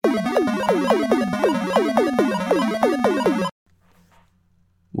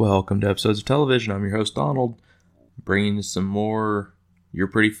Welcome to Episodes of Television. I'm your host, Donald, bringing you some more Your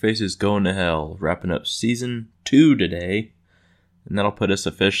Pretty Faces Going to Hell, wrapping up Season 2 today, and that'll put us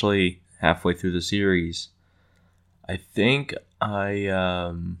officially halfway through the series. I think I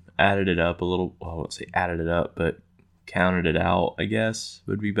added it up a little, well, I won't say added it up, but counted it out, I guess,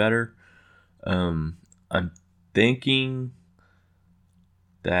 would be better. I'm thinking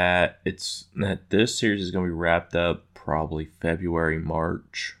that this series is going to be wrapped up probably February,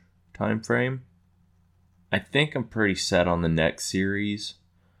 March time frame. I think I'm pretty set on the next series.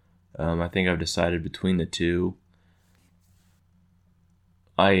 I think I've decided between the two.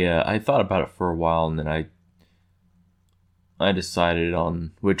 I thought about it for a while, and then I decided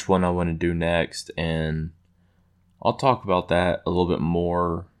on which one I want to do next, and I'll talk about that a little bit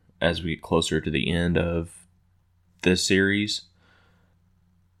more as we get closer to the end of this series.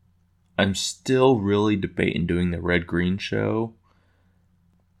 I'm still really debating doing the Red Green show.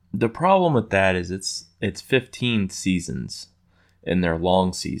 The problem with that is it's 15 seasons, and they're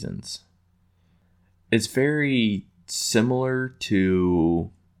long seasons. It's very similar to,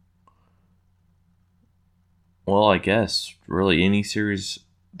 well, I guess really any series.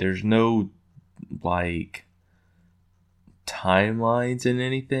 There's no like timelines in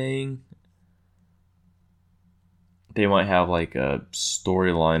anything. They might have like a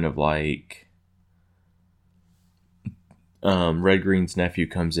storyline of like Red Green's nephew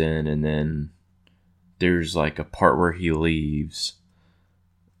comes in, and then there's like a part where he leaves.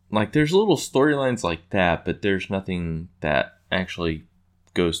 Like there's little storylines like that, but there's nothing that actually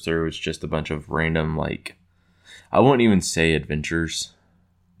goes through. It's just a bunch of random, like, I wouldn't even say adventures,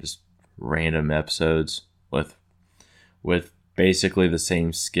 just random episodes with basically the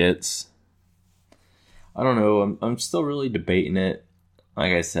same skits. I don't know. I'm still really debating it.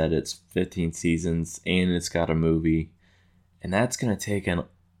 Like I said, it's 15 seasons and it's got a movie. And that's going to take an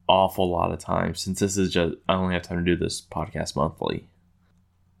awful lot of time since this is just, I only have time to do this podcast monthly.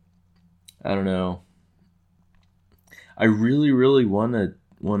 I don't know. I really, really want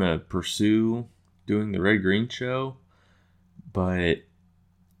to pursue doing the Red Green show, but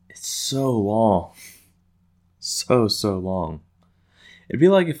it's so long. So long. It'd be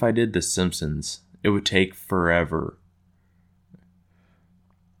like if I did The Simpsons. It would take forever.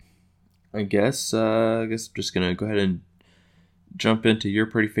 I guess I'm just going to go ahead and jump into Your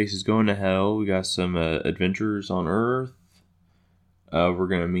Pretty Faces Going to Hell. We got some adventures on Earth. We're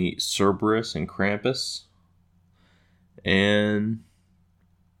going to meet Cerberus and Krampus. And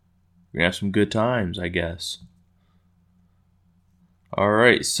we're going to have some good times, I guess.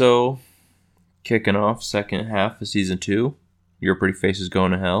 Alright, so kicking off second half of Season 2. Your Pretty Faces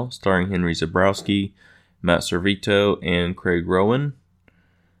Going to Hell, starring Henry Zebrowski, Matt Servito, and Craig Rowan.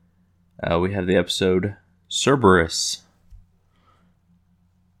 We have the episode Cerberus.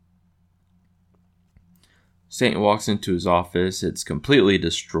 Satan walks into his office. It's completely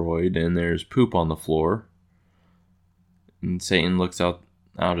destroyed, and there's poop on the floor. And Satan looks out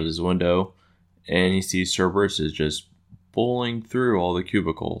of his window, and he sees Cerberus is just bowling through all the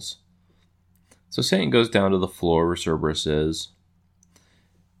cubicles. So Satan goes down to the floor where Cerberus is,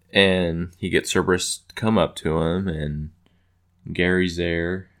 and he gets Cerberus to come up to him, and Gary's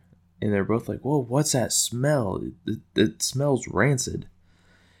there, and they're both like, "Whoa, what's that smell? It smells rancid."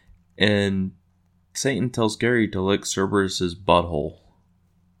 And Satan tells Gary to lick Cerberus's butthole.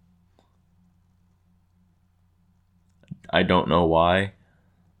 I don't know why.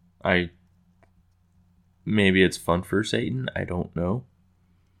 Maybe it's fun for Satan. I don't know.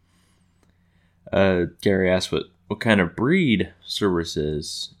 Gary asks what kind of breed Cerberus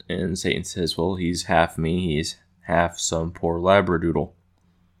is, and Satan says, well, he's half me, he's half some poor labradoodle.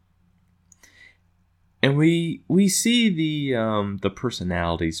 And we see the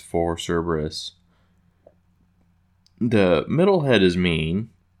personalities for Cerberus. The middle head is mean,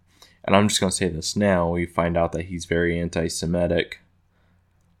 and I'm just going to say this now. We find out that he's very anti-Semitic.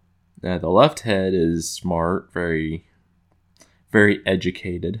 The left head is smart, very, very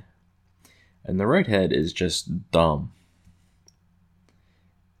educated. And the right head is just dumb.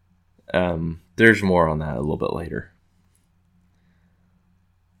 There's more on that a little bit later.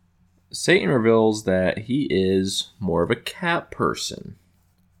 Satan reveals that he is more of a cat person.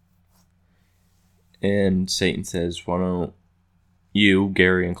 And Satan says, why don't you,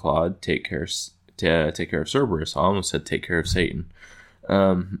 Gary, and Claude take care of Cerberus? I almost said take care of Satan.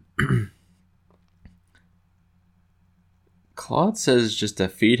 Claude says just to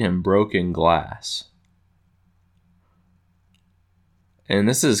feed him broken glass. And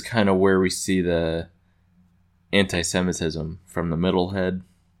this is kind of where we see the anti-Semitism from the middle head.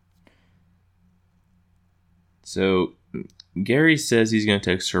 So Gary says he's going to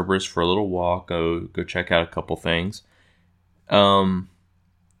take Cerberus for a little walk, go check out a couple things.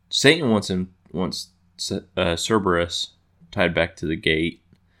 Satan wants Cerberus tied back to the gate,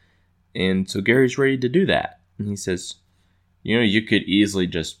 and so Gary's ready to do that. And he says, you could easily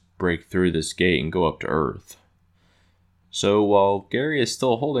just break through this gate and go up to Earth. So while Gary is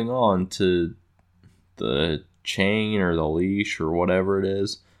still holding on to the chain or the leash or whatever it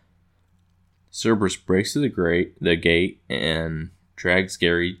is, Cerberus breaks through the gate and drags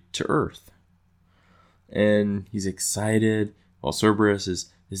Gary to Earth. And he's excited while Cerberus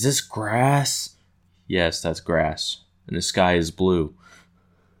is this grass? Yes, that's grass. And the sky is blue.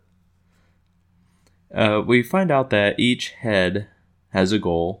 We find out that each head has a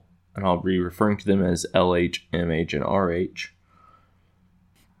goal, and I'll be referring to them as LH, MH, and RH.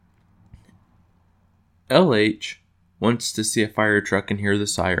 LH wants to see a fire truck and hear the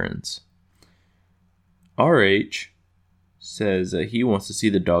sirens. RH says that he wants to see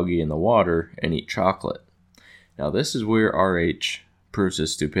the doggy in the water and eat chocolate. Now this is where RH proves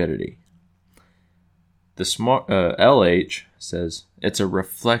his stupidity. The smart LH says, "It's a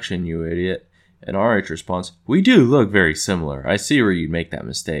reflection, you idiot." And RH responds, "We do look very similar. I see where you'd make that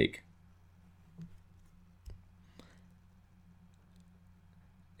mistake."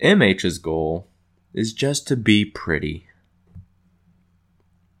 MH's goal is just to be pretty.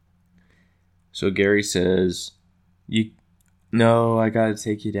 So Gary says, I gotta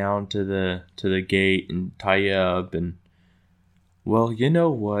take you down to the gate and tie you up, and well, you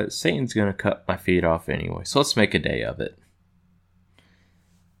know what? Satan's gonna cut my feet off anyway, so let's make a day of it.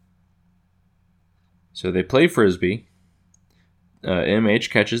 So they play frisbee. MH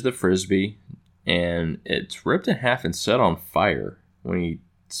catches the frisbee, and it's ripped in half and set on fire when he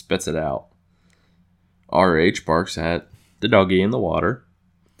spits it out. RH barks at the doggy in the water.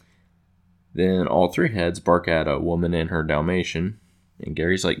 Then all three heads bark at a woman and her Dalmatian, and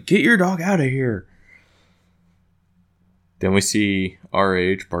Gary's like, "Get your dog out of here!" Then we see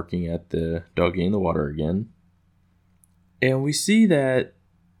RH barking at the doggy in the water again, and we see that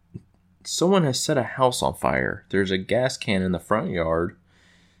someone has set a house on fire. There's a gas can in the front yard,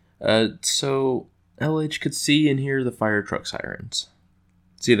 so LH could see and hear the fire truck sirens.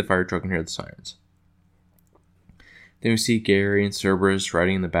 See the fire truck and hear the sirens. Then we see Gary and Cerberus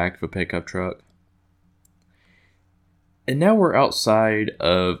riding in the back of a pickup truck. And now we're outside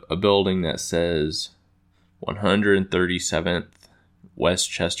of a building that says 137th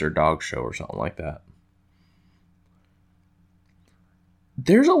Westchester Dog Show or something like that.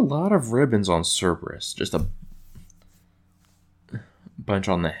 There's a lot of ribbons on Cerberus. Just a bunch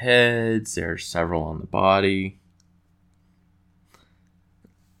on the heads. There's several on the body.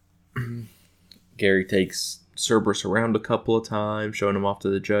 Gary takes Cerberus around a couple of times, showing him off to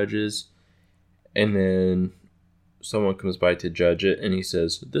the judges. And then someone comes by to judge it, and he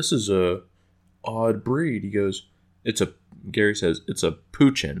says, "This is a odd breed." He goes, Gary says, "It's a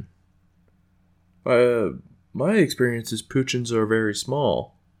Poochin." My experience is Poochins are very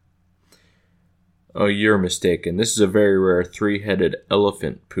small. "Oh, you're mistaken. This is a very rare 3-headed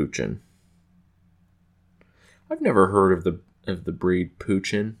elephant Poochin." I've never heard of the breed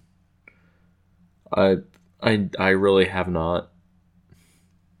Poochin. I really have not.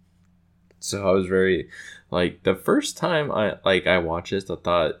 So I was very, the first time I watched this, I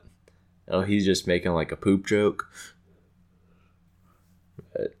thought, oh, he's just making a poop joke.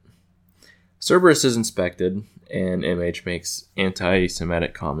 But Cerberus is inspected, and MH makes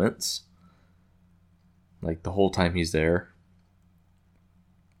anti-Semitic comments, the whole time he's there.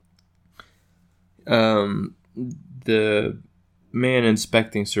 The man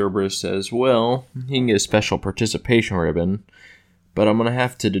inspecting Cerberus says, "Well, he can get a special participation ribbon, but I'm going to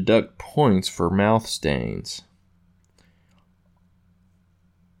have to deduct points for mouth stains."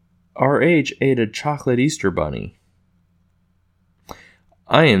 RH ate a chocolate Easter bunny.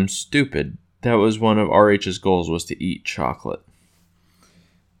 I am stupid. That was one of RH's goals, was to eat chocolate.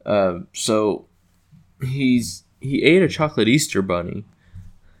 So he ate a chocolate Easter bunny.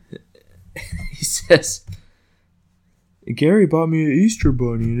 He says, "Gary bought me an Easter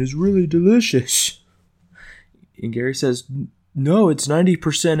bunny and it's really delicious." And Gary says, "No, it's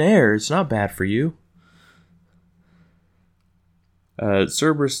 90% air. It's not bad for you."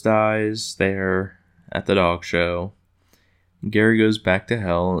 Cerberus dies there at the dog show. Gary goes back to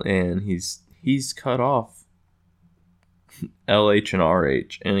hell, and he's cut off LH and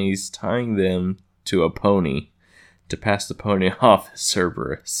RH, and he's tying them to a pony to pass the pony off as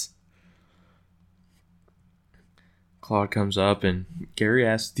Cerberus. Claude comes up, and Gary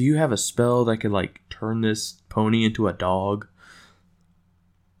asks, "Do you have a spell that could turn this pony into a dog?"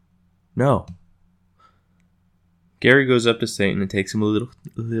 No. Gary goes up to Satan and takes him a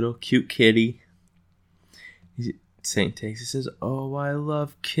little cute kitty. Satan takes it, says, "Oh, I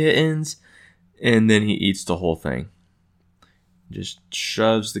love kittens," and then he eats the whole thing. Just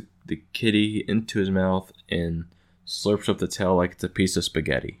shoves the kitty into his mouth and slurps up the tail like it's a piece of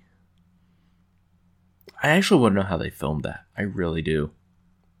spaghetti. I actually want to know how they filmed that. I really do.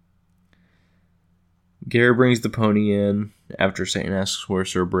 Gary brings the pony in after Satan asks where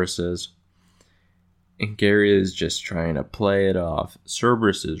Cerberus is. And Gary is just trying to play it off.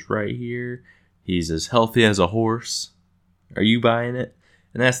 Cerberus is right here. He's as healthy as a horse. Are you buying it?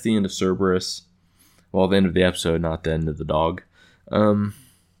 And that's the end of Cerberus. Well, the end of the episode, not the end of the dog.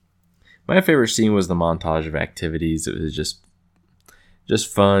 My favorite scene was the montage of activities. It was just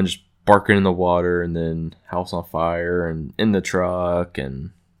fun, just barking in the water, and then house on fire, and in the truck,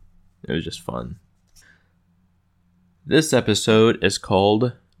 and it was just fun. This episode is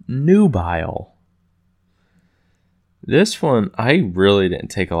called Nubile. This one, I really didn't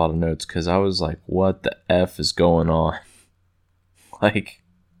take a lot of notes because I was like, what the F is going on? Like,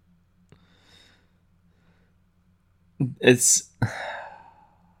 let's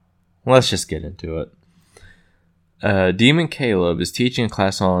just get into it. Demon Caleb is teaching a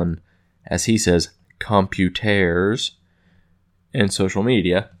class on, as he says, computers and social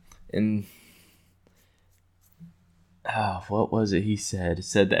media. And what was it he said? He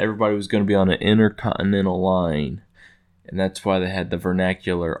said that everybody was going to be on an intercontinental line. And that's why they had the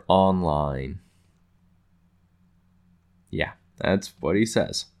vernacular online. Yeah, that's what he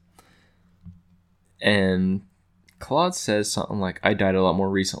says. And Claude says something like, I died a lot more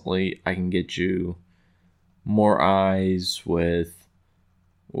recently. I can get you more eyes with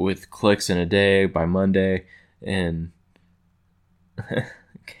clicks in a day by Monday. And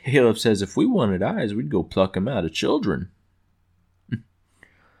Caleb says, if we wanted eyes, we'd go pluck them out of children.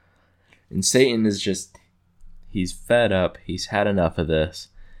 And Satan is just, he's fed up. He's had enough of this.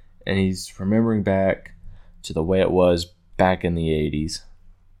 And he's remembering back to the way it was back in the 80s.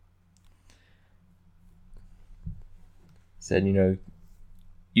 Said,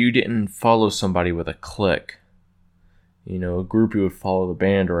 you didn't follow somebody with a click. A groupie would follow the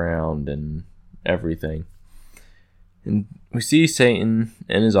band around and everything. And we see Satan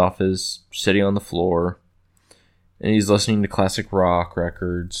in his office, sitting on the floor. And he's listening to classic rock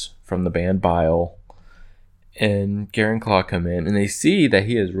records from the band Bile. And Gary and Claude come in, and they see that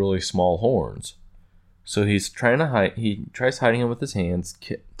he has really small horns. So he's trying to hide. He tries hiding him with his hands,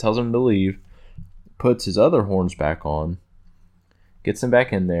 tells him to leave, puts his other horns back on, gets him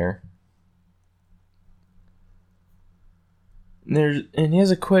back in there. And he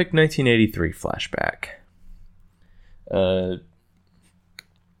has a quick 1983 flashback.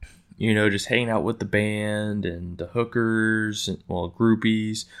 Just hanging out with the band and the hookers,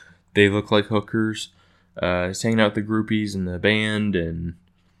 groupies. They look like hookers. He's hanging out with the groupies and the band, and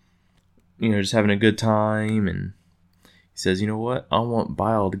just having a good time. And he says, "You know what? I want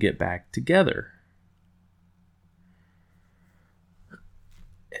Bile to get back together."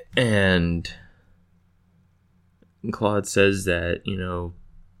 And Claude says that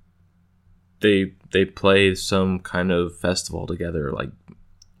they play some kind of festival together,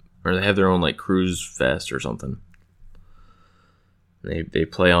 or they have their own cruise fest or something. They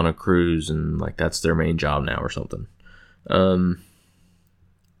play on a cruise, and that's their main job now or something. I'm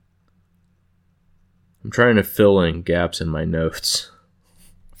trying to fill in gaps in my notes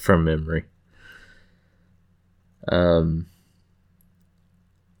from memory.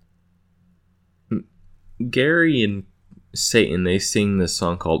 Gary and Satan, they sing this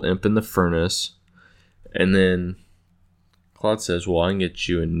song called Imp in the Furnace. And then Claude says, well, I can get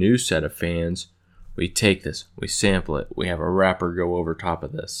you a new set of fans. We take this, we sample it, we have a rapper go over top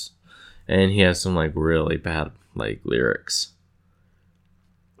of this. And he has some really bad lyrics.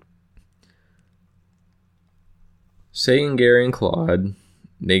 Satan, Gary, and Claude,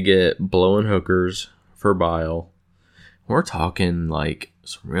 they get blowing hookers for Bile. We're talking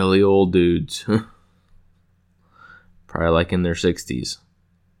some really old dudes. Probably in their 60s.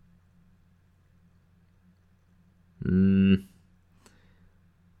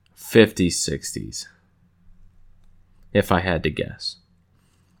 50s, 60s. If I had to guess.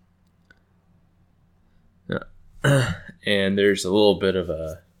 And there's a little bit of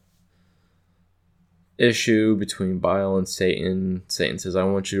a issue between Bile and Satan. Satan says, I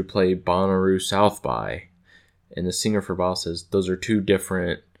want you to play Bonnaroo South by. And the singer for Bile says, those are two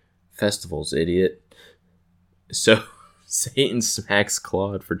different festivals, idiot. So Satan smacks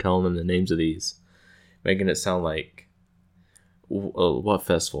Claude for telling him the names of these, making it sound like, what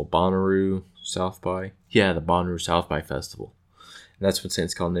festival? Bonnaroo South by? Yeah, the Bonnaroo South by Festival. And that's what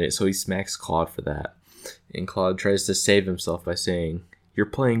Satan's calling it. So he smacks Claude for that. And Claude tries to save himself by saying, "You're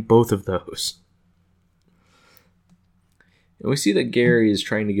playing both of those." And we see that Gary is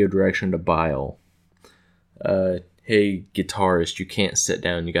trying to give direction to Bile. Hey, guitarist, you can't sit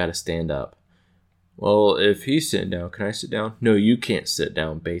down. You got to stand up. Well, if he's sitting down, can I sit down? No, you can't sit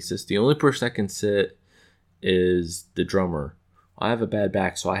down, bassist. The only person that can sit is the drummer. I have a bad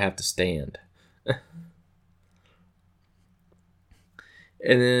back, so I have to stand.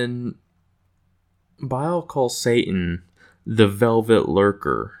 And then Bile calls Satan the Velvet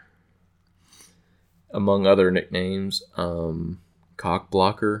Lurker, among other nicknames. Cock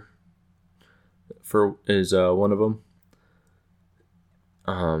Blocker is one of them.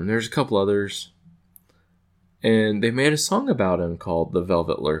 There's a couple others. And they made a song about him called The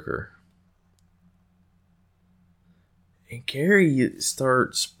Velvet Lurker. And Gary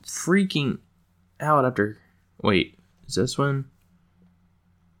starts freaking out after... Wait, is this one?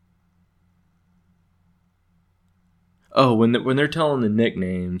 Oh, when they're telling the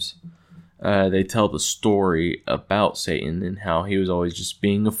nicknames, they tell the story about Satan and how he was always just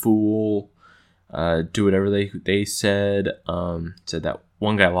being a fool, do whatever they said. Said that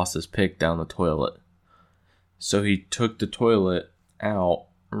one guy lost his pick down the toilet, so he took the toilet out,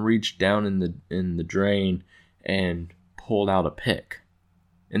 reached down in the drain, and pulled out a pick,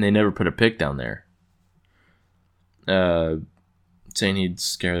 and they never put a pick down there. Saying he'd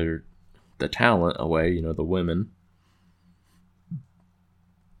scare the talent away, the women.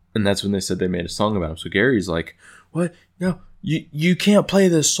 And that's when they said they made a song about him. So Gary's like, "What? No, you can't play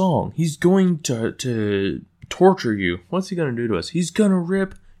this song. He's going to torture you. What's he going to do to us? He's going to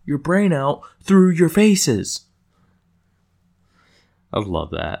rip your brain out through your faces." I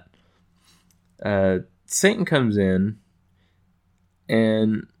love that. Satan comes in,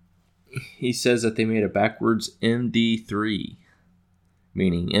 and he says that they made a backwards MD3,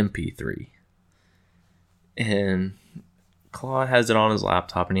 meaning MP3. And Claude has it on his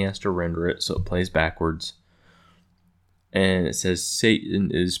laptop, and he has to render it, so it plays backwards. And it says,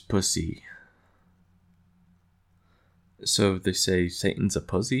 "Satan is pussy." So they say Satan's a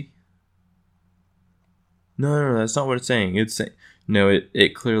pussy? No, that's not what it's saying.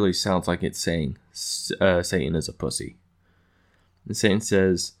 It clearly sounds like it's saying Satan is a pussy. And Satan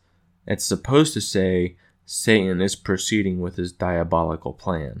says, it's supposed to say Satan is proceeding with his diabolical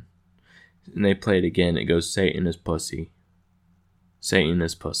plan. And they play it again. It goes, "Satan is pussy. Satan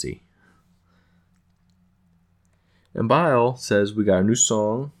is pussy." And Bile says, "We got a new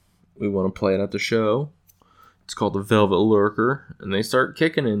song. We want to play it at the show. It's called The Velvet Lurker." And they start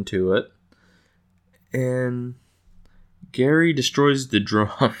kicking into it. And Gary destroys the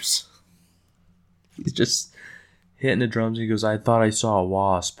drums. He's just hitting the drums. He goes, "I thought I saw a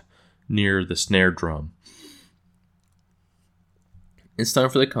wasp near the snare drum." It's time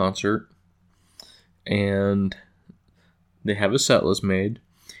for the concert. And they have a set list made,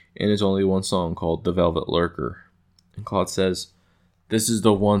 and there's only one song called The Velvet Lurker. And Claude says, "This is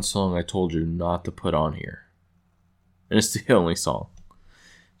the one song I told you not to put on here." And it's the only song.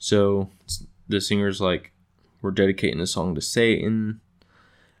 So the singer's like, "We're dedicating the song to Satan."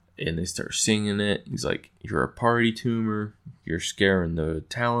 And they start singing it. He's like, "You're a party tumor. You're scaring the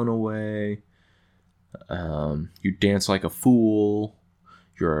talent away. You dance like a fool.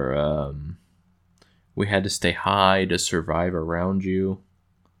 We had to stay high to survive around you."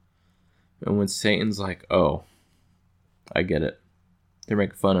 And when Satan's like, "Oh, I get it. They're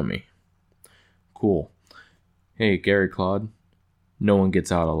making fun of me. Cool. Hey, Gary, Claude, no one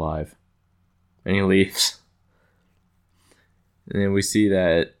gets out alive." And he leaves. And then we see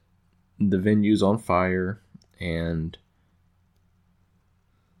that the venue's on fire, and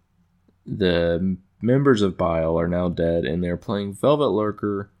the members of Bile are now dead, and they're playing Velvet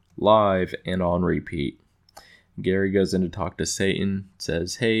Lurker live and on repeat. Gary goes in to talk to Satan,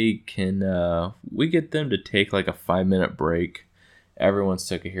 says, "Hey, can we get them to take like a 5-minute break? Everyone's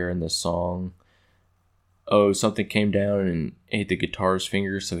sick of hearing this song. Oh, something came down and ate the guitar's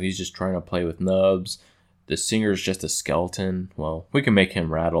fingers, so he's just trying to play with nubs. The singer's just a skeleton. Well, we can make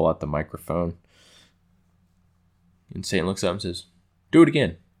him rattle at the microphone." And Satan looks up and says, "Do it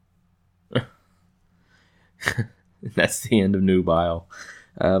again." That's the end of Nubile.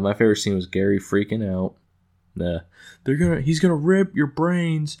 My favorite scene was Gary freaking out. He's gonna rip your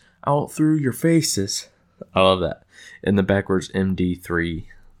brains out through your faces. I love that. In the backwards MD3,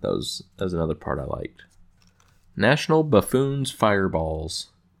 that was another part I liked. National Buffoons Fireballs.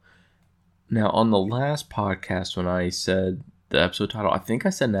 Now, on the last podcast when I said the episode title, I think I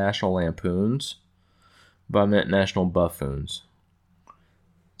said National Lampoons, but I meant National Buffoons.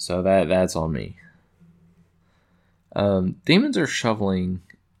 So that's on me. Demons are shoveling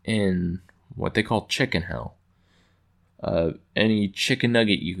in what they call chicken hell. Any chicken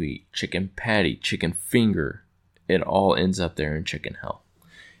nugget you eat, chicken patty, chicken finger, it all ends up there in chicken hell.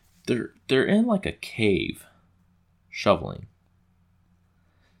 They're in like a cave, shoveling.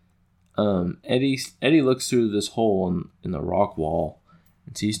 Eddie looks through this hole in the rock wall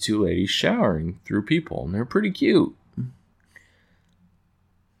and sees two ladies showering through people, and they're pretty cute.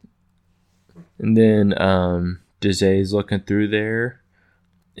 And then Dizay's looking through there,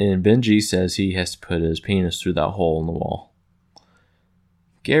 and Benji says he has to put his penis through that hole in the wall.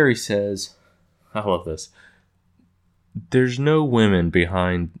 Gary says, I love this, there's no women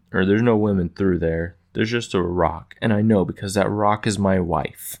through there. There's just a rock, and I know because that rock is my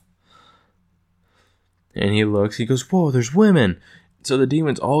wife. And he goes, whoa, there's women. So the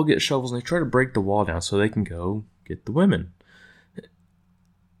demons all get shovels, and they try to break the wall down so they can go get the women.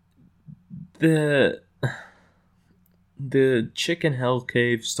 The chicken hell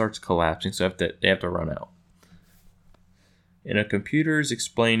cave starts collapsing, so they have to run out. And a computer is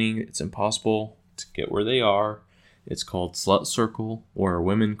explaining it's impossible to get where they are. It's called Slut Circle, where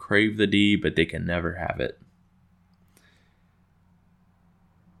women crave the D, but they can never have it.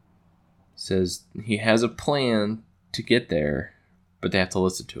 Says he has a plan to get there, but they have to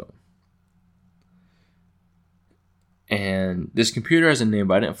listen to him. And this computer has a name,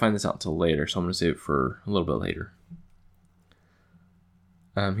 but I didn't find this out until later, so I'm going to save it for a little bit later.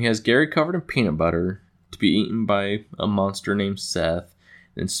 He has Gary covered in peanut butter to be eaten by a monster named Seth,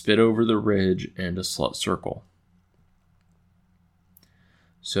 then spit over the ridge and a slut circle.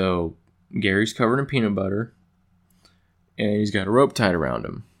 So Gary's covered in peanut butter, and he's got a rope tied around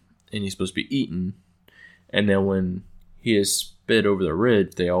him, and he's supposed to be eaten. And then when he is spit over the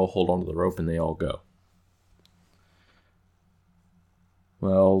ridge, they all hold onto the rope and they all go.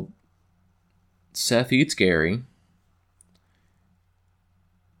 Well, Seth eats Gary,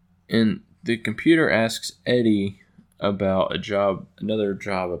 and the computer asks Eddie about another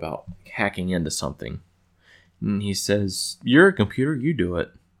job about hacking into something. And he says, you're a computer, you do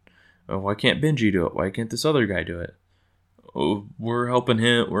it. Oh, why can't Benji do it? Why can't this other guy do it? Oh, we're helping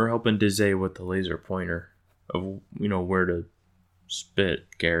Dizay with the laser pointer of, where to spit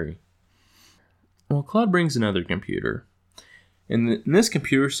Gary. Well, Claude brings another computer. And this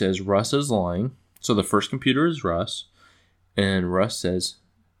computer says Russ is lying. So the first computer is Russ. And Russ says,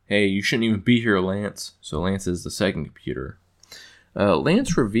 hey, you shouldn't even be here, Lance. So Lance is the second computer.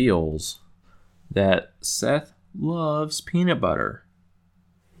 Lance reveals that Seth loves peanut butter.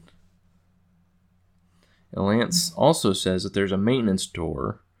 And Lance also says that there's a maintenance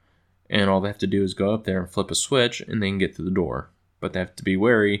door, and all they have to do is go up there and flip a switch, and they can get through the door. But they have to be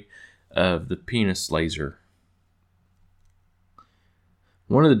wary of the penis laser.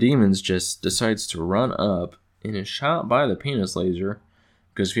 One of the demons just decides to run up and is shot by the penis laser,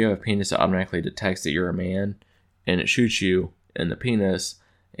 because if you have a penis, it automatically detects that you're a man, and it shoots you in the penis,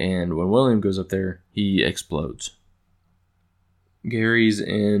 and when William goes up there, he explodes. Gary's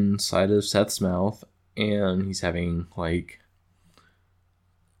inside of Seth's mouth, and he's having,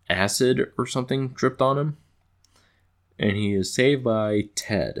 acid or something dripped on him, and he is saved by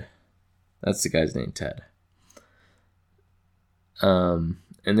Ted. That's the guy's name, Ted. And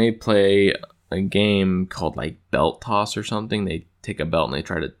they play a game called, belt toss or something. They take a belt and they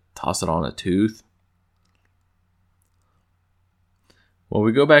try to toss it on a tooth. Well,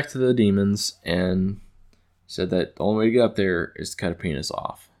 we go back to the demons and said that the only way to get up there is to cut a penis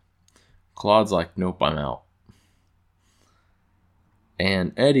off. Claude's like, nope, I'm out.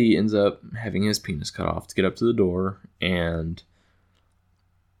 And Eddie ends up having his penis cut off to get up to the door, and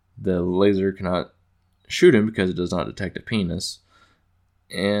the laser cannot shoot him because it does not detect a penis.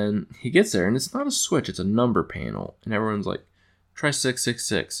 And he gets there, and it's not a switch, it's a number panel. And everyone's like, try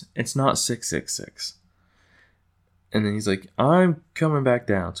 666. It's not 666. And then he's like, I'm coming back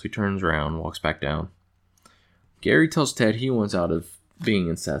down. So he turns around, walks back down. Gary tells Ted he wants out of being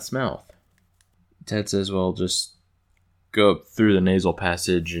in Seth's mouth. Ted says, well, just go up through the nasal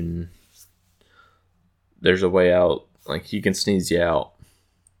passage and there's a way out. He can sneeze you out.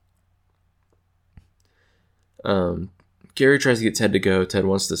 Gary tries to get Ted to go. Ted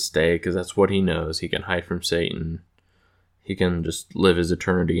wants to stay because that's what he knows. He can hide from Satan. He can just live his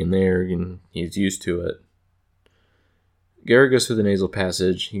eternity in there, and he's used to it. Gary goes through the nasal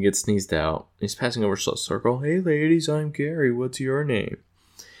passage. He gets sneezed out. He's passing over Slut Circle. Hey, ladies, I'm Gary. What's your name?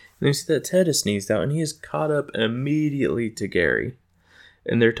 And you see that Ted is sneezed out, and he is caught up immediately to Gary.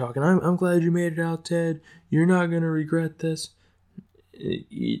 And they're talking, I'm glad you made it out, Ted. You're not going to regret this.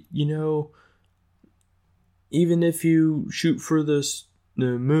 Even if you shoot for the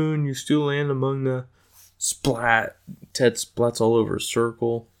moon, you still land among the splat. Ted splats all over a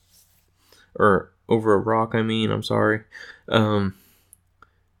circle. or over a rock, I'm sorry.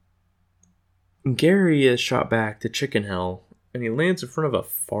 Gary is shot back to Chicken Hell, and he lands in front of a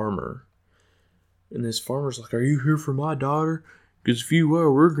farmer. And this farmer's like, "Are you here for my daughter? Because if you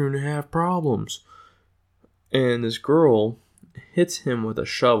are, we're going to have problems." And this girl hits him with a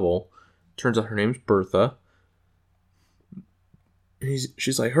shovel. Turns out her name's Bertha. And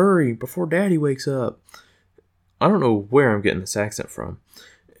she's like, "Hurry, before Daddy wakes up." I don't know where I'm getting this accent from.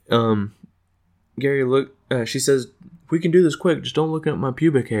 She says, "We can do this quick, just don't look at my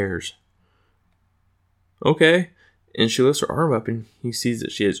pubic hairs." Okay. And she lifts her arm up and he sees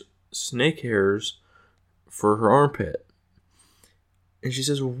that she has snake hairs for her armpit. And she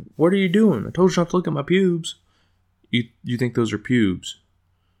says, "What are you doing? I told you not to look at my pubes." You think those are pubes?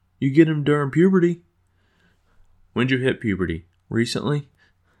 You get them during puberty. When'd you hit puberty? Recently?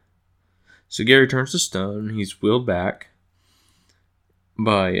 So Gary turns to stone. He's wheeled back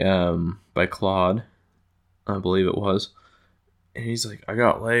by Claude, I believe it was. And he's like, "I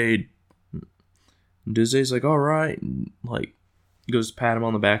got laid." And Disney's like, "All right." And like, goes to pat him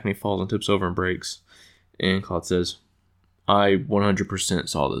on the back and he falls and tips over and breaks. And Claude says, "I 100%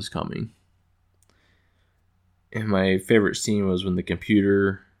 saw this coming." And my favorite scene was when the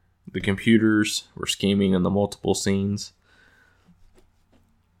computers were scheming in the multiple scenes,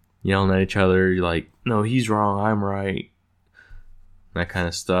 yelling at each other. You're like, "No, he's wrong, I'm right." That kind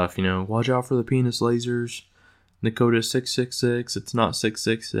of stuff, Watch out for the penis lasers. The code is 666. It's not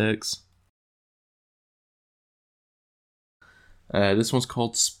 666. This one's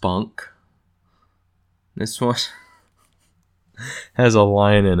called Spunk. This one has a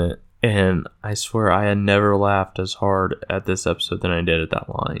line in it, and I swear I had never laughed as hard at this episode than I did at that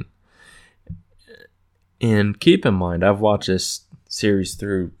line. And keep in mind, I've watched this series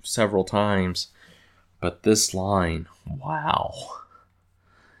through several times, but this line, wow.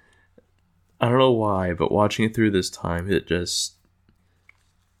 I don't know why, but watching it through this time, it just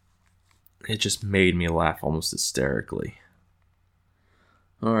made me laugh almost hysterically.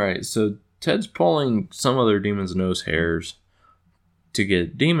 Alright, so Ted's pulling some other demon's nose hairs to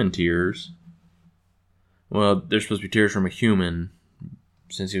get demon tears. Well, they're supposed to be tears from a human.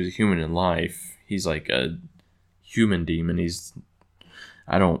 Since he was a human in life, he's like a human demon.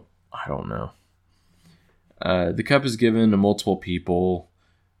 I don't know. The cup is given to multiple people,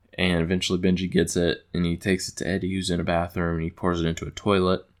 and eventually Benji gets it, and he takes it to Eddie, who's in a bathroom, and he pours it into a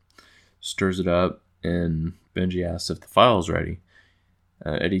toilet, stirs it up, and Benji asks if the file's ready.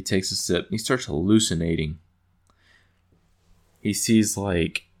 Eddie takes a sip, and he starts hallucinating. He sees,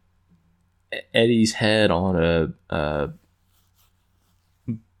 like, Eddie's head on a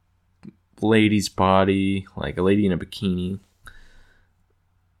lady's body, like a lady in a bikini.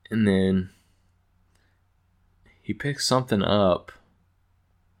 And then he picks something up,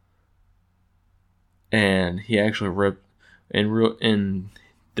 and he actually ripped, in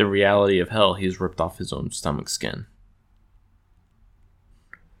the reality of hell, he's ripped off his own stomach skin.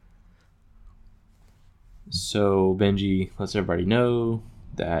 So Benji lets everybody know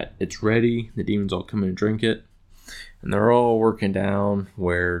that it's ready. The demons all come in and drink it. And they're all working down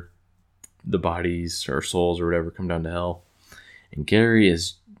where the bodies or souls or whatever come down to hell. And Gary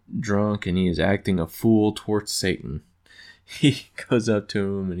is drunk and he is acting a fool towards Satan. He goes up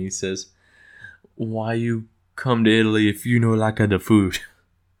to him and he says, "Why you come to Italy if you know like the food?"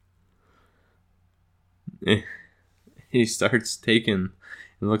 He starts taking,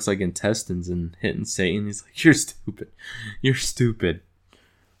 it looks like intestines, and hitting Satan. He's like, "You're stupid. You're stupid."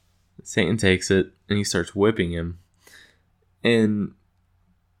 Satan takes it and he starts whipping him. And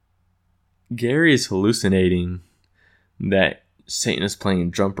Gary is hallucinating that Satan is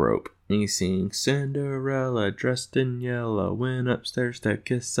playing jump rope. And he's singing, "Cinderella dressed in yellow went upstairs to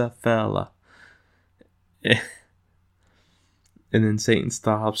kiss a fella." And then Satan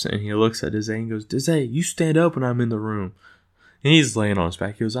stops and he looks at Dizzy and goes, "Dizzy, you stand up when I'm in the room." And he's laying on his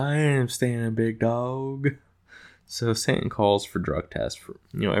back. He goes, "I am standing, big dog." So Satan calls for drug tests.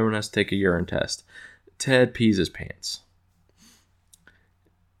 Everyone has to take a urine test. Ted pees his pants.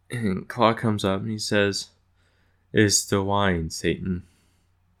 And Claude comes up and he says, "It's the wine, Satan."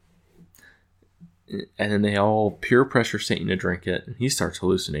 And then they all peer pressure Satan to drink it. And he starts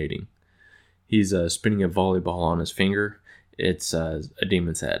hallucinating. He's spinning a volleyball on his finger. It's a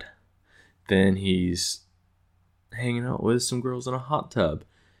demon's head. Then he's hanging out with some girls in a hot tub.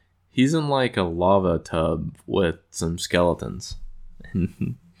 He's in like a lava tub with some skeletons.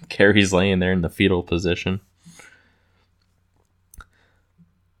 And Carrie's laying there in the fetal position.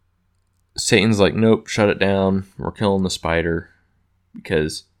 Satan's like, "Nope, shut it down. We're killing the spider."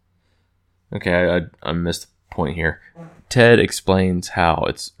 Because, okay, I missed point here. Eddie explains how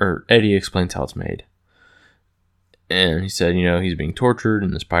it's made. And he said, he's being tortured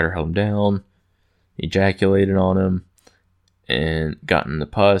and the spider held him down, ejaculated on him, and gotten the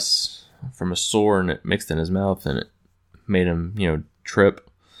pus from a sore and it mixed in his mouth and it made him, trip.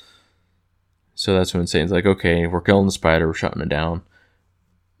 So that's when Satan's like, okay, we're killing the spider, we're shutting it down.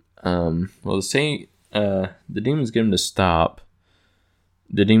 The demons get him to stop.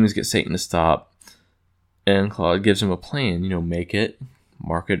 The demons get Satan to stop. And Claude gives him a plan, make it,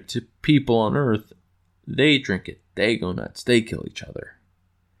 market it to people on Earth. They drink it, they go nuts, they kill each other.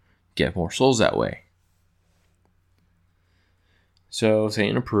 Get more souls that way. So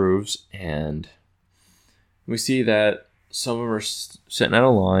Satan approves, and we see that some of them are sitting out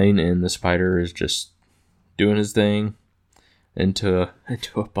of line, and the spider is just doing his thing into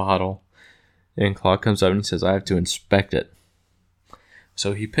a bottle. And Claude comes up and he says, I have to inspect it.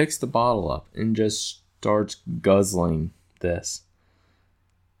 So he picks the bottle up and just starts guzzling this.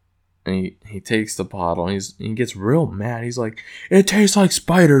 And he takes the bottle and he gets real mad. He's like, it tastes like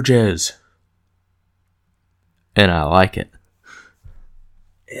spider jizz. And I like it.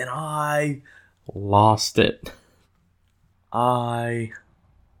 And I lost it. Benji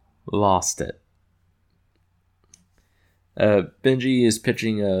is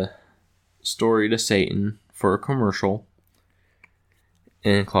pitching a story to Satan for a commercial.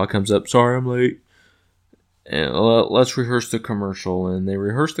 And Claude comes up, sorry I'm late. And let's rehearse the commercial. And they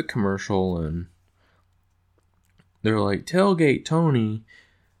rehearse the commercial and they're like, Tailgate Tony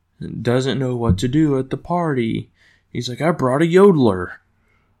doesn't know what to do at the party. He's like, I brought a yodeler.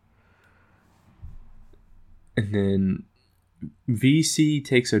 And then VC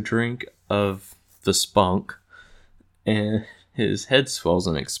takes a drink of the spunk and his head swells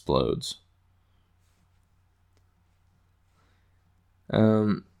and explodes.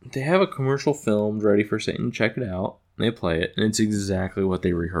 They have a commercial filmed ready for Satan to check it out. They play it, and it's exactly what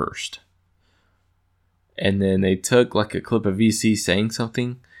they rehearsed. And then they took like a clip of VC saying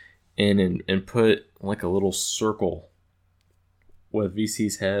something and put like a little circle with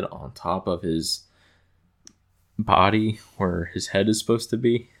VC's head on top of his body where his head is supposed to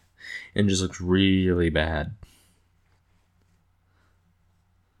be, and just looks really bad.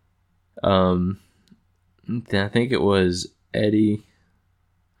 I think it was Eddie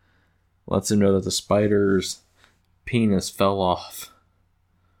lets him know that the spider's penis fell off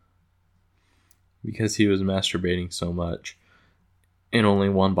because he was masturbating so much and only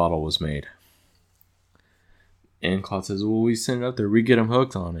one bottle was made. And Claude says, well, we send it out there, we get him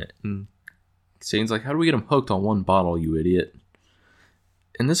hooked on it. And Satan's like, how do we get him hooked on one bottle, you idiot?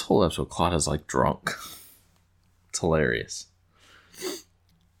 And this whole episode, Claude is like drunk. It's hilarious.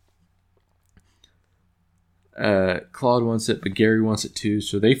 Claude wants it, but Gary wants it too,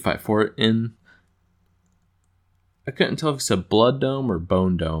 so they fight for it. And I couldn't tell if it said Blood Dome or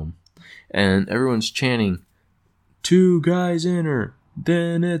Bone Dome. And everyone's chanting, 2 guys enter,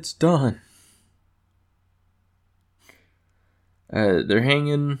 then it's done. They're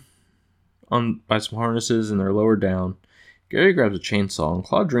hanging on by some harnesses and they're lowered down. Gary grabs a chainsaw and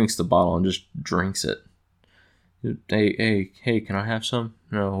Claude drinks the bottle and just drinks it. Hey, can I have some?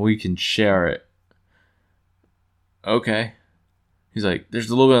 No, we can share it. Okay. He's like,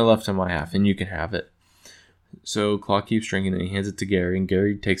 there's a little bit left in my half and you can have it. So Claude keeps drinking and he hands it to Gary and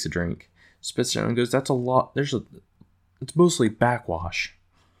Gary takes a drink, spits it out and goes, that's a lot. It's mostly backwash.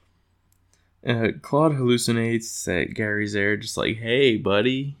 Claude hallucinates that Gary's there just like, hey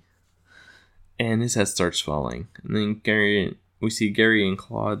buddy. And his head starts swelling. And then we see Gary and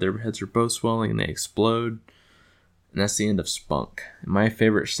Claude, their heads are both swelling and they explode. And that's the end of Spunk. And my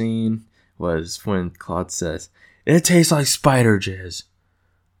favorite scene was when Claude says, it tastes like spider jizz.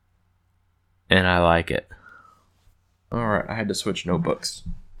 And I like it. Alright, I had to switch notebooks.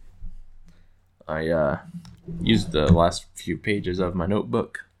 I used the last few pages of my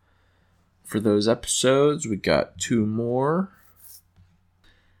notebook for those episodes. We got 2 more.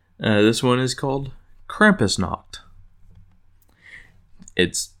 This one is called Krampusnacht.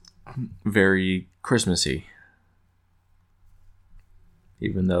 It's very Christmassy.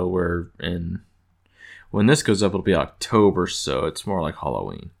 Even though when this goes up, it'll be October, so it's more like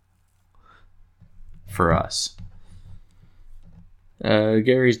Halloween for us.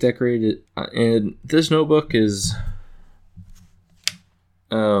 Gary's decorated, and this notebook is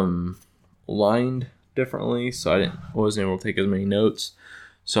lined differently, so I wasn't able to take as many notes.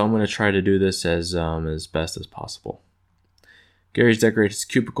 So I'm going to try to do this as best as possible. Gary's decorated his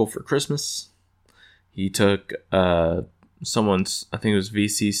cubicle for Christmas. He took someone's, I think it was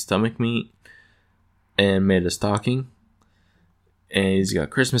VC's stomach meat, and made a stocking. And he's got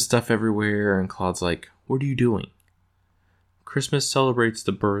Christmas stuff everywhere. And Claude's like, What are you doing? Christmas celebrates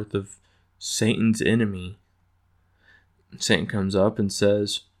the birth of Satan's enemy. Satan comes up and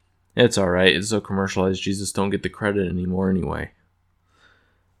says, it's alright, it's so commercialized, Jesus don't get the credit anymore anyway.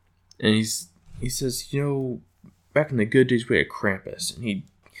 And he says, back in the good days we had Krampus, and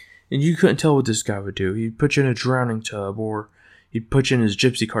you couldn't tell what this guy would do. He'd put you in a drowning tub, or he'd put you in his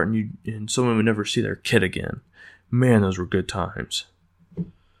gypsy cart, and someone would never see their kid again. Man, those were good times.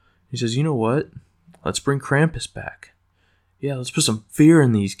 He says, you know what? Let's bring Krampus back. Yeah, let's put some fear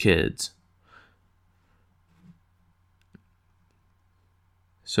in these kids.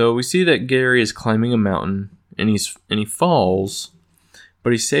 So we see that Gary is climbing a mountain, and he falls,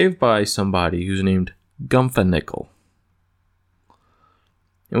 but he's saved by somebody who's named Gumfanickel.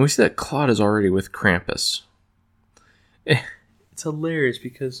 And we see that Claude is already with Krampus. It's hilarious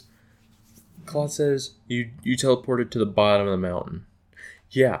because Claude says, you teleported to the bottom of the mountain.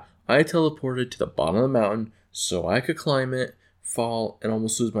 Yeah, I teleported to the bottom of the mountain so I could climb it, fall, and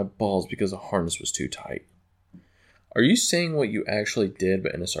almost lose my balls because the harness was too tight. Are you saying what you actually did,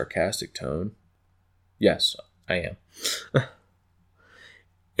 but in a sarcastic tone? Yes, I am.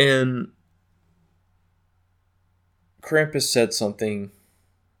 And Krampus said something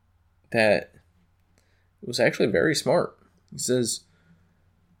that was actually very smart. He says,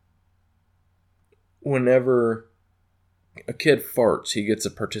 whenever a kid farts, he gets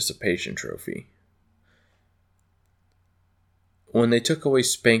a participation trophy. When they took away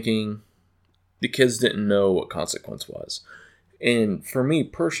spanking, the kids didn't know what consequence was. And for me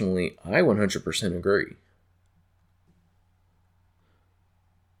personally, I 100% agree.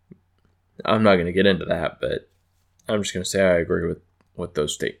 I'm not going to get into that, but I'm just going to say I agree with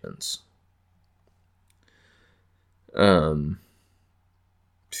those statements.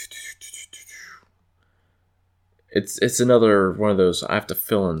 It's another one of those, I have to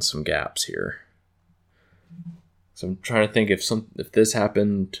fill in some gaps here. So I'm trying to think if this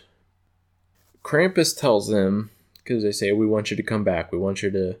happened. Krampus tells them, because they say, we want you to come back. We want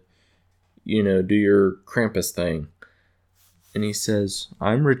you to, do your Krampus thing. And he says,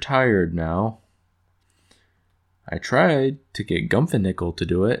 I'm retired now. I tried to get Gumfanickel to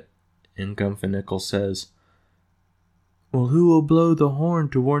do it. And Gumfanickel says, well, who will blow the horn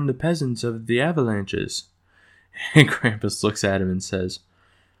to warn the peasants of the avalanches? And Krampus looks at him and says,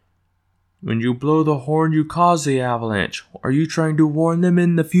 when you blow the horn, you cause the avalanche. Are you trying to warn them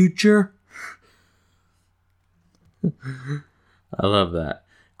in the future? I love that.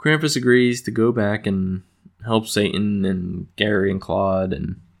 Krampus agrees to go back and help Satan and Gary and Claude,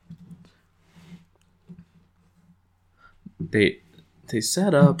 and they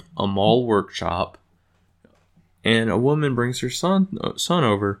set up a mall workshop, and a woman brings her son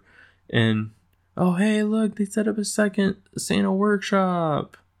over, and oh hey look, they set up a second Santa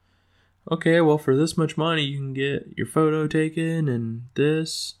workshop. Okay, well for this much money you can get your photo taken and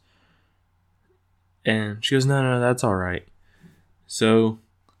this. And she goes, no, that's all right. So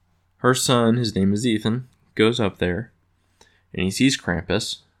her son, his name is Ethan, goes up there and he sees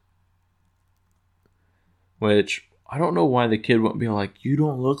Krampus, which I don't know why the kid wouldn't be like, you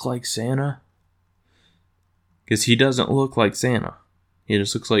don't look like Santa. Because he doesn't look like Santa. He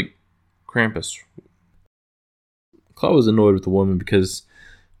just looks like Krampus. Claude was annoyed with the woman because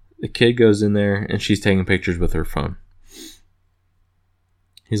the kid goes in there and she's taking pictures with her phone.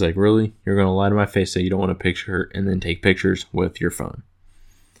 He's like, really? You're going to lie to my face, say you don't want a picture, and then take pictures with your phone.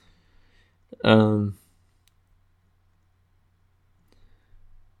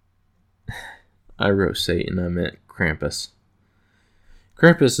 I wrote Satan, I meant Krampus.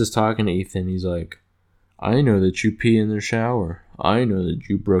 Krampus is talking to Ethan. He's like, I know that you pee in the shower. I know that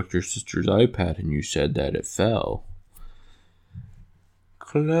you broke your sister's iPad and you said that it fell.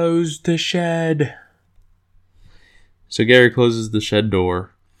 Close the shed. So Gary closes the shed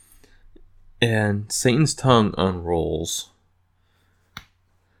door. And Satan's tongue unrolls.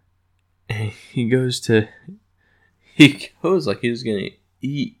 And he goes like he was going to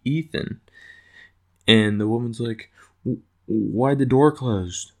eat Ethan. And the woman's like, why'd the door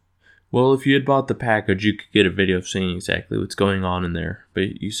close? Well, if you had bought the package, you could get a video of seeing exactly what's going on in there.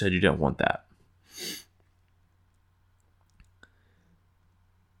 But you said you didn't want that.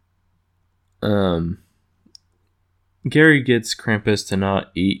 Gary gets Krampus to not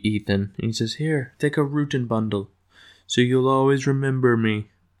eat Ethan. And he says, here, take a Rootin' bundle. So you'll always remember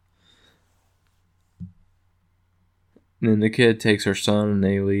me. And then the kid takes her son and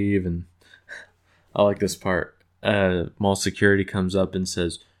they leave. And I like this part. Mall security comes up and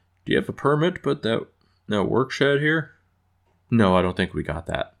says, do you have a permit to put that work shed here? No, I don't think we got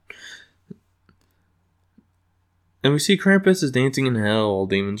that. And we see Krampus is dancing in hell while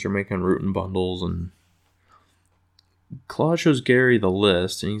demons are making Rootin' bundles. And Claude shows Gary the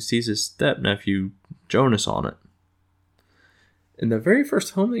list, and he sees his stepnephew, Jonas, on it. In the very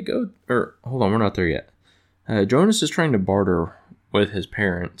first home they go... hold on, we're not there yet. Jonas is trying to barter with his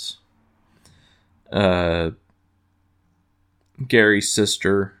parents. Gary's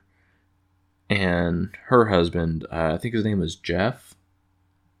sister and her husband, I think his name was Jeff,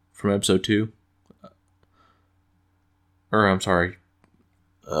 from episode 2. I'm sorry.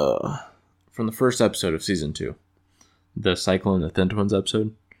 From the first episode of season 2. The Cyclone, the Thin Twins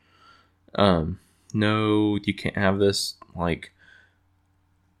episode. No, you can't have this. Like,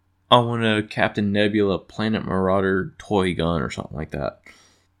 I want a Captain Nebula Planet Marauder toy gun or something like that.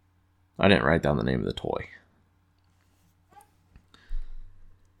 I didn't write down the name of the toy.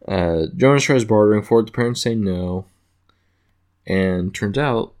 Jonas tries bartering for it. The parents say no. And turns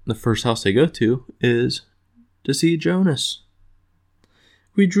out the first house they go to is to see Jonas.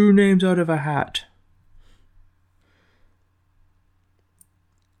 We drew names out of a hat.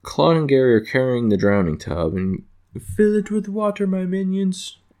 Claude and Gary are carrying the drowning tub and fill it with water, my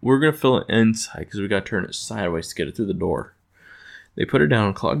minions. We're going to fill it inside because we got to turn it sideways to get it through the door. They put it down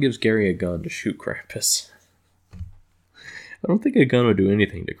and Claude gives Gary a gun to shoot Krampus. I don't think a gun would do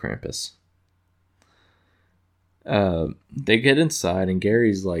anything to Krampus. They get inside and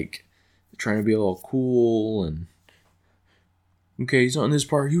Gary's like trying to be a little cool and... Okay, he's not in this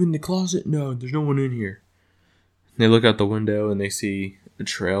part. Are you in the closet? No, there's no one in here. They look out the window and they see a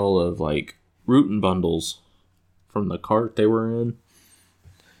trail of like rootin' bundles from the cart they were in.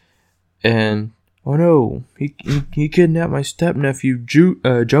 And oh no, he kidnapped my stepnephew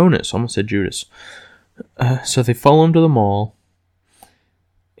Jonas. I almost said Judas. So they follow him to the mall,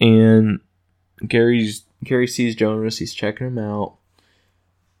 and Gary sees Jonas. He's checking him out.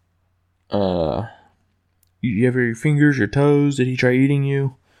 You have your fingers, your toes? Did he try eating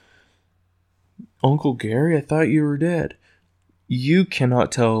you? Uncle Gary, I thought you were dead. You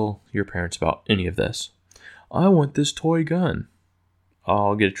cannot tell your parents about any of this. I want this toy gun.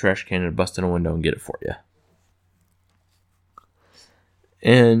 I'll get a trash can and bust in a window and get it for you.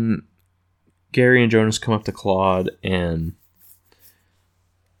 And Gary and Jonas come up to Claude, and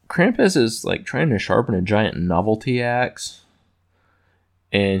Krampus is like trying to sharpen a giant novelty axe,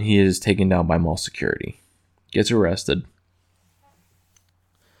 and he is taken down by mall security. Gets arrested.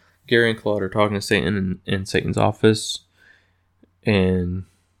 Gary and Claude are talking to Satan in Satan's office, and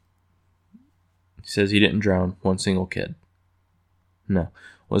he says he didn't drown one single kid. No.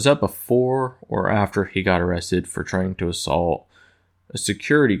 Was that before or after he got arrested for trying to assault a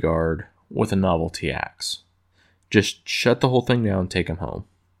security guard with a novelty axe? Just shut the whole thing down and take him home.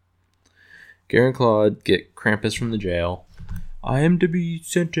 Gary and Claude get Krampus from the jail. I am to be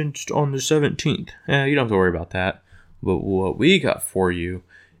sentenced on the 17th. You don't have to worry about that. But what we got for you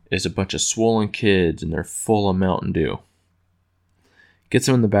is a bunch of swollen kids, and they're full of Mountain Dew. Gets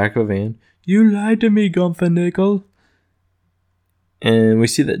them in the back of a van. You lied to me, Gumpernickel. And we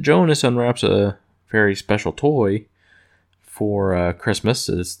see that Jonas unwraps a very special toy for Christmas.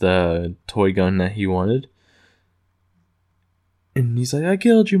 It's the toy gun that he wanted. And he's like, I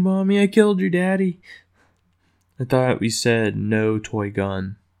killed you, Mommy. I killed you, Daddy. I thought we said no toy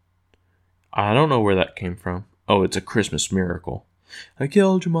gun. I don't know where that came from. Oh, it's a Christmas miracle. I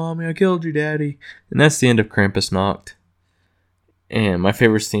killed you, Mommy. I killed you, Daddy. And that's the end of Krampusnacht. And my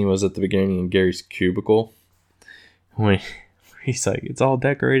favorite scene was at the beginning in Gary's cubicle. When he's like, it's all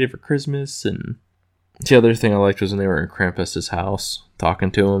decorated for Christmas. And the other thing I liked was when they were in Krampus's house talking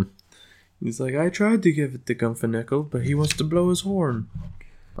to him. He's like, I tried to give it to Gumpernickel, but he wants to blow his horn.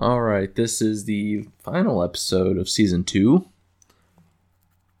 Alright, this is the final episode of Season 2.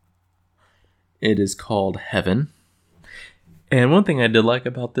 It is called Heaven. And one thing I did like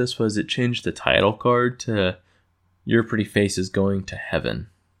about this was it changed the title card to Your Pretty Face is Going to Heaven.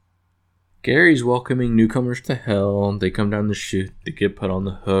 Gary's welcoming newcomers to hell. They come down the chute. They get put on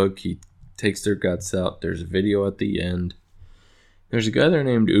the hook. He takes their guts out. There's a video at the end. There's a guy there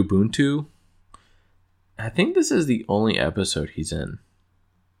named Ubuntu. I think this is the only episode he's in.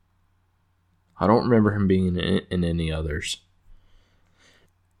 I don't remember him being in any others.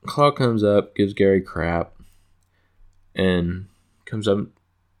 Claude comes up, gives Gary crap, and comes up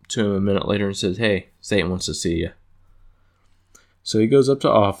to him a minute later and says, hey, Satan wants to see you. So he goes up to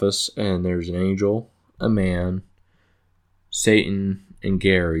office, and there's an angel, a man, Satan, and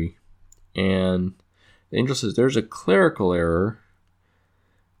Gary. And the angel says there's a clerical error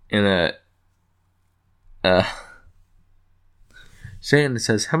in that Satan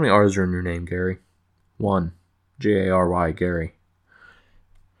says, how many R's are in your name, Gary? 1. Gary, Gary.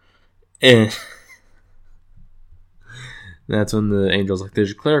 And And that's when the angel's like,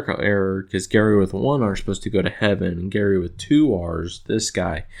 there's a clerical error because Gary with 1 R is supposed to go to heaven, and Gary with 2 R's, this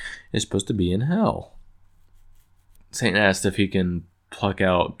guy, is supposed to be in hell. Saint asked if he can pluck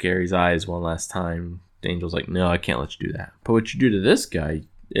out Gary's eyes one last time. The angel's like, no, I can't let you do that. But what you do to this guy,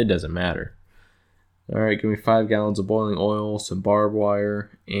 it doesn't matter. Alright, give me 5 gallons of boiling oil, some barbed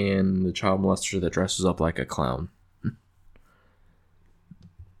wire, and the child molester that dresses up like a clown.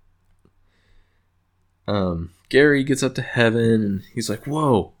 Gary gets up to heaven, and he's like,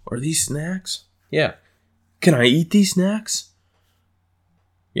 whoa, are these snacks? Yeah. Can I eat these snacks?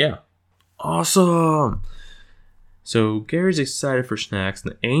 Yeah. Awesome. So Gary's excited for snacks,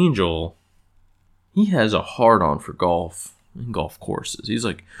 and the angel, he has a hard-on for golf and golf courses. He's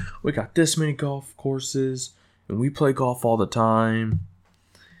like, we got this many golf courses, and we play golf all the time.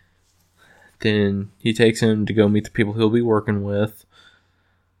 Then he takes him to go meet the people he'll be working with.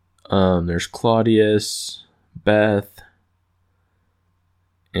 There's Claudius, Beth,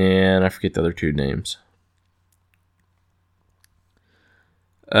 and I forget the other 2 names.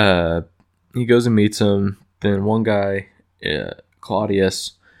 He goes and meets them. Then one guy,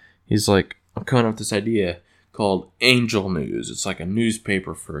 Claudius, he's like, I'm coming up with this idea called Angel News. It's like a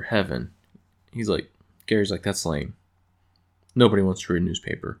newspaper for heaven. He's like, Gary's like, that's lame. Nobody wants to read a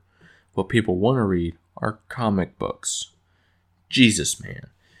newspaper. What people want to read are comic books. Jesus Man.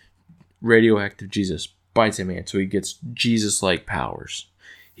 Radioactive Jesus bites a man so he gets Jesus-like powers.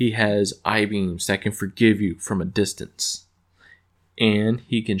 He has eye beams that can forgive you from a distance. And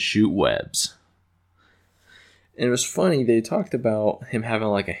he can shoot webs. And it was funny, they talked about him having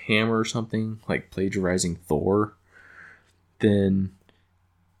like a hammer or something, like plagiarizing Thor. Then,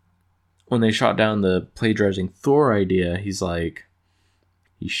 when they shot down the plagiarizing Thor idea, he's like,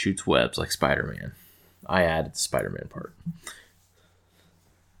 he shoots webs like Spider-Man. I added the Spider-Man part.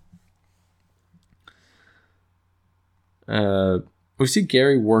 We see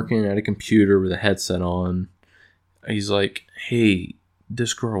Gary working at a computer with a headset on. He's like, hey,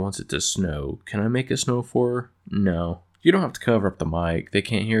 this girl wants it to snow. Can I make it snow for her? No. You don't have to cover up the mic. They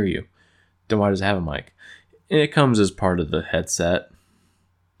can't hear you. Then why does it have a mic? It comes as part of the headset.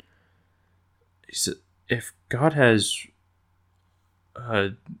 He said, if God has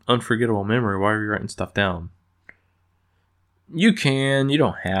unforgettable memory, why are you writing stuff down? You can. You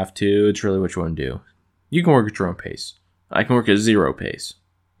don't have to. It's really what you want to do. You can work at your own pace. I can work at 0 pace.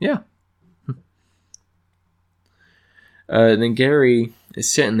 Yeah. Then Gary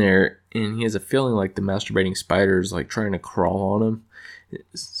is sitting there, and he has a feeling like the masturbating spider is like trying to crawl on him.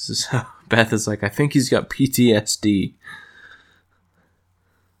 So Beth is like, I think he's got PTSD.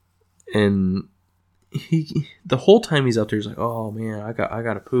 And the whole time he's out there, he's like, oh man, I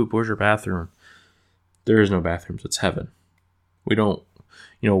got to poop. Where's your bathroom? There is no bathrooms. It's heaven. We don't,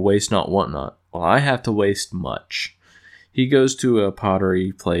 waste not, want not. Well, I have to waste much. He goes to a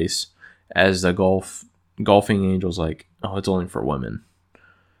pottery place as the golfing angel's like, oh, it's only for women.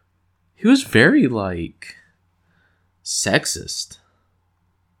 He was very, sexist.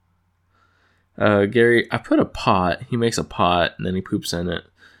 Gary, I put a pot. He makes a pot, and then he poops in it.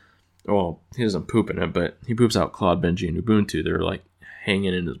 Well, he doesn't poop in it, but he poops out Claude, Benji, and Ubuntu. They're,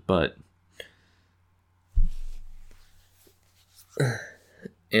 hanging in his butt.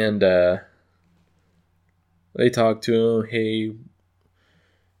 And, they talk to him. Hey,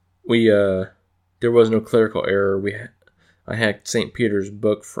 there was no clerical error. I hacked St. Peter's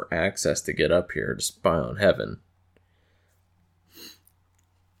book for access to get up here to spy on heaven.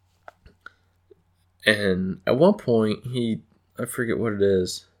 And at one point, I forget what it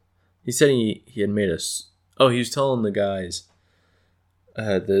is. He said he had made he was telling the guys,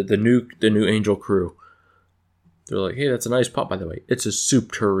 the new angel crew. They're like, hey, that's a nice pot, by the way. It's a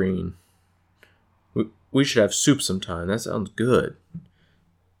soup tureen. We should have soup sometime. That sounds good.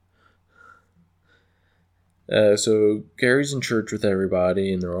 So Gary's in church with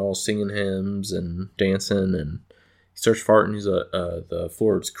everybody, and they're all singing hymns and dancing, and he starts farting. He's the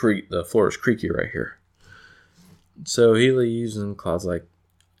floor is creaky right here. So he leaves, and Claude's like,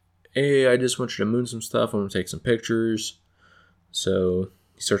 hey, I just want you to moon some stuff. I'm going to take some pictures. So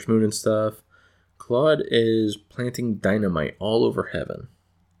he starts mooning stuff. Claude is planting dynamite all over heaven.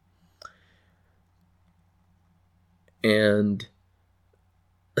 And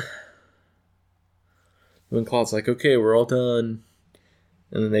when Claude's like, okay, we're all done,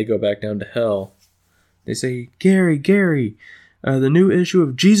 and then they go back down to hell, they say, Gary, the new issue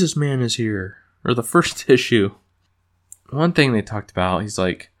of Jesus Man is here. Or the first issue. One thing they talked about, he's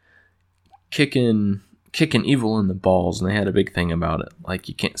like, kicking evil in the balls, and they had a big thing about it. Like,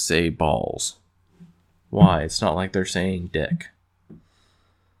 you can't say balls. Why? It's not like they're saying dick.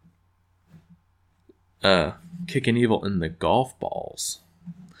 kicking evil in the golf balls.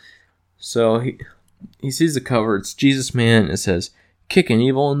 So he sees the cover. It's Jesus Man. It says, kicking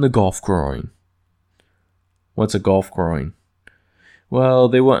evil in the golf groin. What's a golf groin? Well,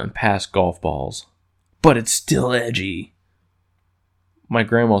 they wouldn't pass golf balls. But it's still edgy. My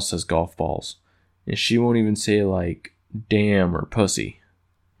grandma says golf balls. And she won't even say, like, damn or pussy.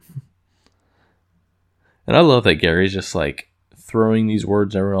 And I love that Gary's just, like, throwing these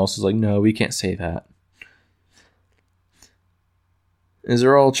words. Everyone else is like, no, we can't say that. As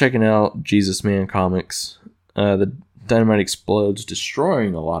they're all checking out Jesus Man comics, the dynamite explodes,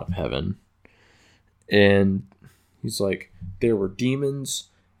 destroying a lot of heaven. And he's like, there were demons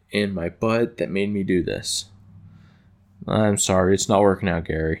in my butt that made me do this. I'm sorry, it's not working out,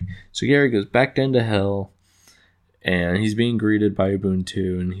 Gary. So Gary goes back down to hell, and he's being greeted by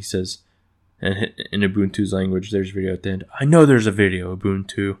Ubuntu, and he says, and in Ubuntu's language, there's a video at the end. I know there's a video,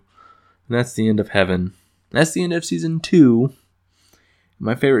 Ubuntu. And that's the end of heaven. That's the end of season 2.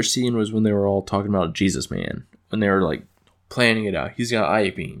 My favorite scene was when they were all talking about Jesus Man. When they were like planning it out. He's got eye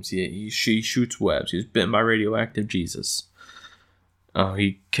beams. He shoots webs. He was bitten by radioactive Jesus. Oh,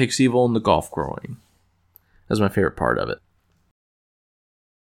 he kicks evil in the golf groin. That's my favorite part of it.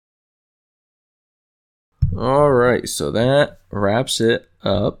 Alright, so that wraps it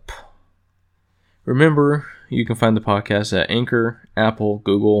up. Remember, you can find the podcast at Anchor, Apple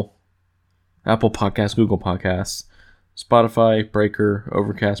Podcasts, Google Podcasts, Spotify, Breaker,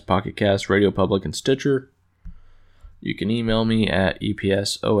 Overcast, Pocket Cast, Radio Public, and Stitcher. You can email me at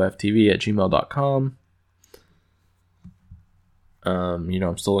epsoftv@gmail.com.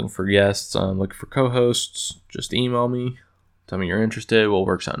 I'm still looking for guests. I'm looking for co-hosts. Just email me. Tell me you're interested. We'll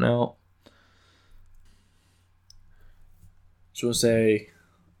work something out. Just want to say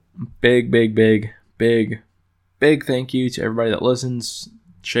big thank you to everybody that listens,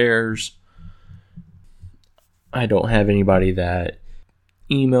 shares. I don't have anybody that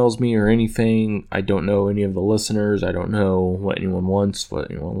emails me or anything. I don't know any of the listeners. I don't know what anyone wants, what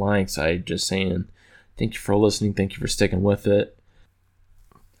anyone likes. I'm just saying thank you for listening. Thank you for sticking with it.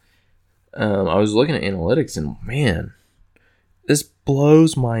 I was looking at analytics and man, this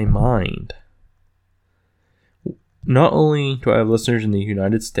blows my mind. Not only do I have listeners in the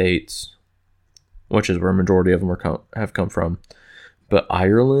United States, which is where a majority of them have come from, but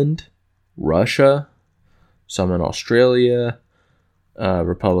Ireland, Russia, some in Australia,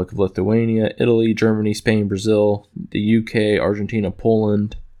 Republic of Lithuania, Italy, Germany, Spain, Brazil, the UK, Argentina,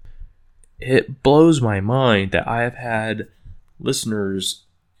 Poland. It blows my mind that I have had listeners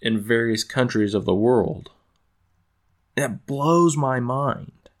in various countries of the world. That blows my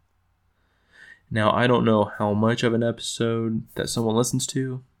mind. Now, I don't know how much of an episode that someone listens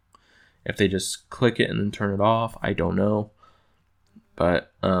to. If they just click it and then turn it off, I don't know.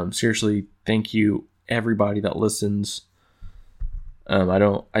 But seriously, thank you everybody that listens. I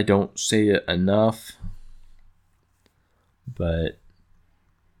don't say it enough, but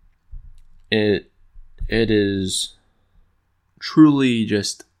it is truly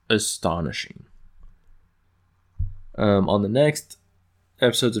just astonishing. On the next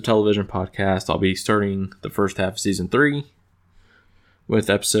episodes of Television Podcast, I'll be starting the first half of season 3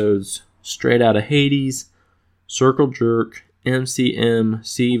 with episodes Straight Outta Hades, Circle Jerk, MCM,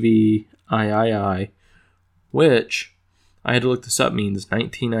 CV, III, which I had to look this up means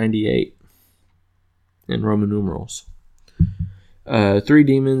 1998 in Roman numerals. 3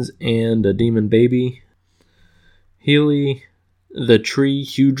 demons and a demon baby. Healy, the Tree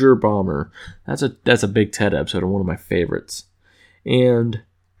Huger Bomber. That's a Big Ted episode and one of my favorites. And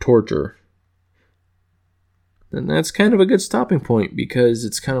Torture. And that's kind of a good stopping point because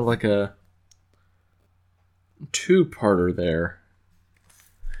it's kind of like a 2-parter there.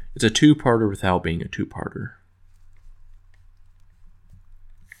 It's a 2-parter without being a 2-parter.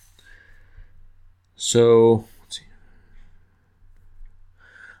 So, let's see.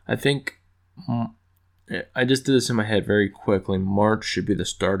 I think I just did this in my head very quickly. March should be the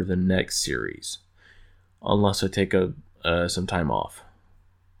start of the next series, unless I take some time off,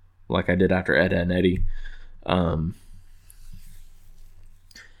 like I did after Ed, Edd n Eddy.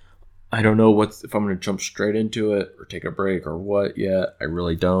 I don't know if I'm going to jump straight into it or take a break or what yet. I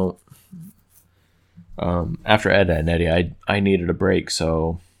really don't. After Ed, Edd n Eddy, I needed a break,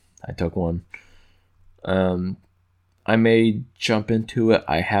 so I took one. I may jump into it.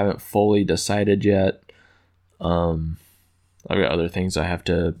 I haven't fully decided yet. I've got other things I have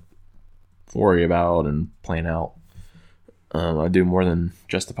to worry about and plan out. I do more than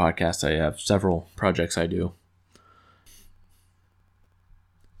just the podcast. I have several projects I do.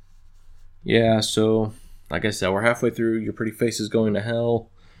 Yeah, so like I said, we're halfway through Your Pretty Face is Going to Hell.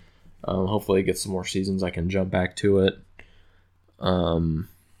 Hopefully it gets some more seasons. I can jump back to it.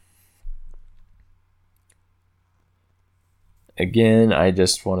 Again, I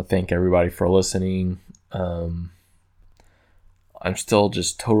just want to thank everybody for listening. I'm still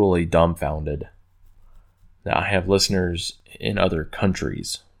just totally dumbfounded that I have listeners in other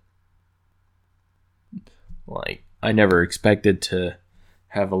countries. Like, I never expected to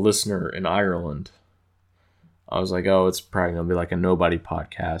have a listener in Ireland. I was like, oh, it's probably going to be like a nobody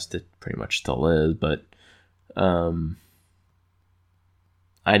podcast. It pretty much still is, but I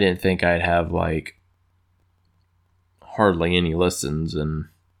didn't think I'd have like hardly any listens. And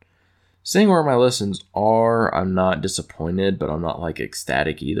seeing where my listens are, I'm not disappointed, but I'm not like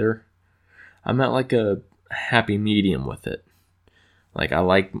ecstatic either. I'm at like a happy medium with it. Like I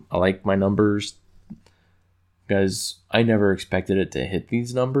like my numbers, because I never expected it to hit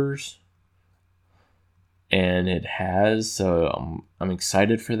these numbers, and it has. So I'm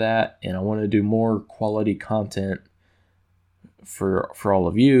excited for that, and I want to do more quality content for all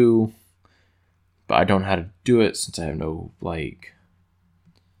of you, but I don't know how to do it since I have no like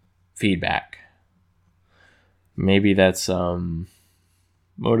feedback. Maybe that's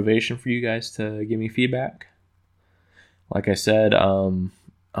motivation for you guys to give me feedback. Like I said, I'm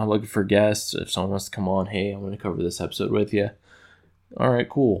looking for guests. If someone wants to come on, hey, I'm going to cover this episode with you. All right,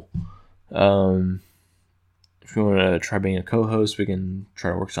 cool. If you want to try being a co-host, we can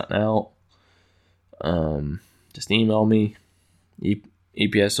try to work something out. Just email me,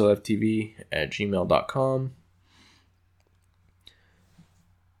 epsoftv@gmail.com.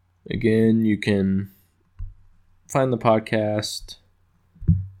 Again, you can find the podcast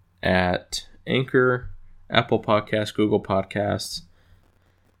at Anchor, Apple Podcasts, Google Podcasts,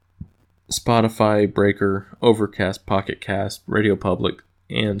 Spotify, Breaker, Overcast, Pocket Cast, Radio Public,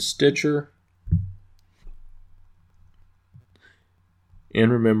 and Stitcher. And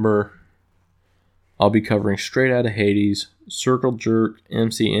remember, I'll be covering Straight Outta Hades, Circle Jerk,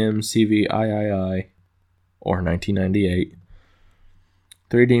 MCM, CVIII, or 1998,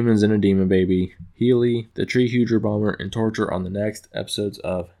 Three Demons and a Demon Baby, Healy, The Tree Huger Bomber, and Torture on the next episodes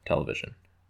of television.